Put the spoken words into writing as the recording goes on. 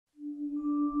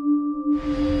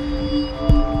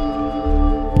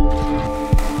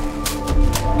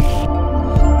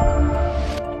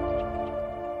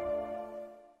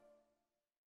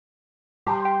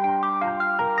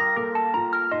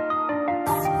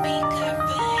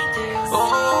I've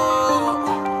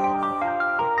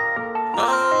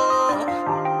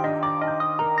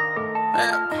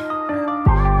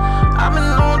been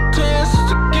on 10 since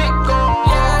the get-go.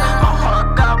 My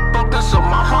heart got broken, so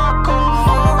my heart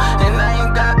cold. And I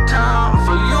ain't got time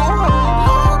for you.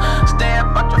 Stay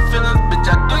about your feelings, bitch,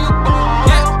 I do you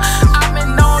wrong. I've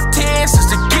been on 10 since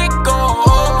the get-go.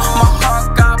 My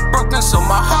heart got broken, so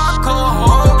my heart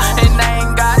cold. And I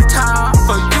ain't got time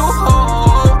for you.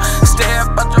 Stay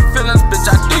about your feelings, bitch,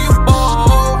 I do you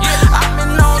wrong. I've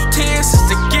been on 10 since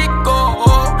the get-go.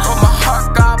 My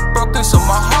heart got broken, so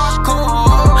my heart cold.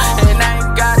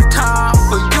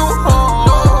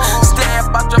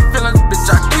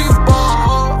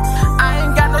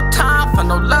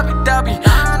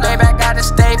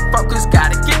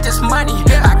 Money.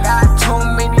 I got too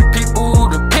many people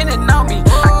depending on me.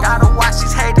 I gotta watch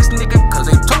these haters, nigga, cause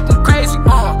they talking crazy.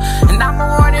 And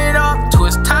I'ma run it up till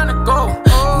it's time to go.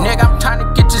 Nigga, I'm trying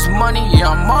to get this money, yeah,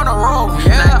 I'm on a roll.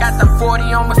 And I got the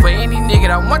 40 on me for any nigga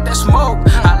that want that smoke.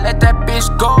 I let that bitch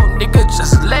go, nigga,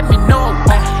 just let me know.